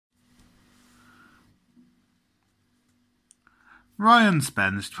Ryan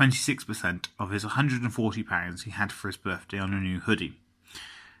spends 26% of his £140 he had for his birthday on a new hoodie.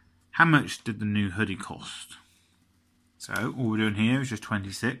 How much did the new hoodie cost? So all we're doing here is just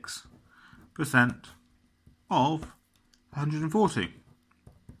 26% of 140.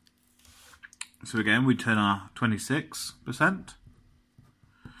 So again, we turn our 26%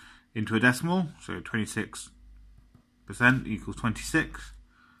 into a decimal. So 26% equals 26.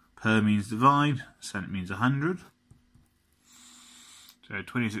 Per means divide. Cent means 100. So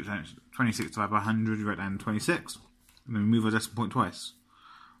 26 divided by 100, we write down 26. And then we move our decimal point twice.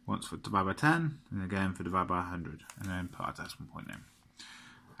 Once for divide by 10, and again for divide by 100. And then put our decimal point in.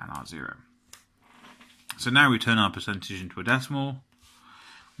 And our 0. So now we turn our percentage into a decimal.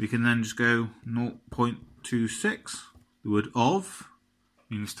 We can then just go 0.26. The word of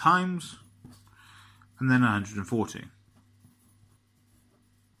means times. And then 140.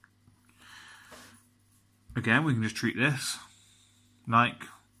 Again, we can just treat this like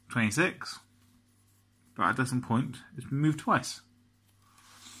 26. But our decimal point is moved twice.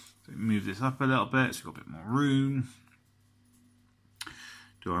 So move this up a little bit so we've got a bit more room.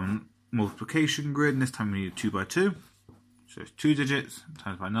 Do our multiplication grid, and this time we need a 2 by 2. So it's 2 digits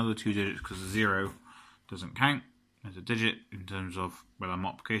times by another 2 digits because the 0 doesn't count as a digit in terms of our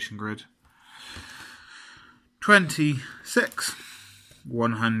multiplication grid. 26,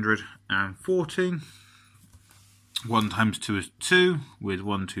 140. 1 times 2 is 2 with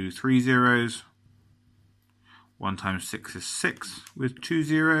 1, 2, 3 zeros. 1 times 6 is 6 with 2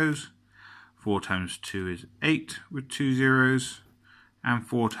 zeros. 4 times 2 is 8 with 2 zeros. And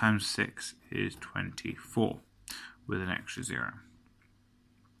 4 times 6 is 24 with an extra 0.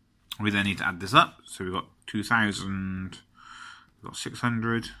 We then need to add this up. So we've got 2,000, we've got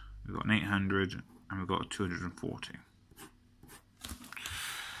 600, we've got an 800, and we've got a 240.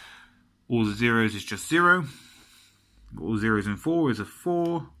 All the zeros is just 0. All zeros in 4 is a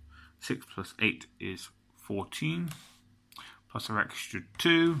 4. 6 plus 8 is 14. Plus our extra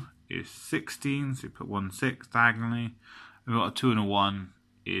 2 is 16. So we put 1 6 diagonally. And we've got a 2 and a 1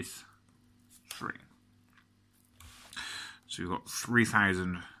 is 3. So we've got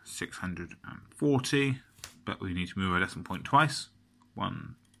 3,640. But we need to move our decimal point twice.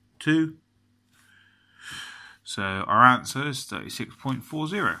 1, 2. So our answer is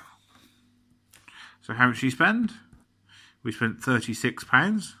 36.40. So how much did you spend? We spent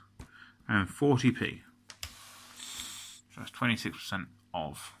 £36 and 40p. So that's 26%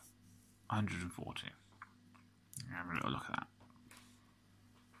 of 140. Have a little look at that.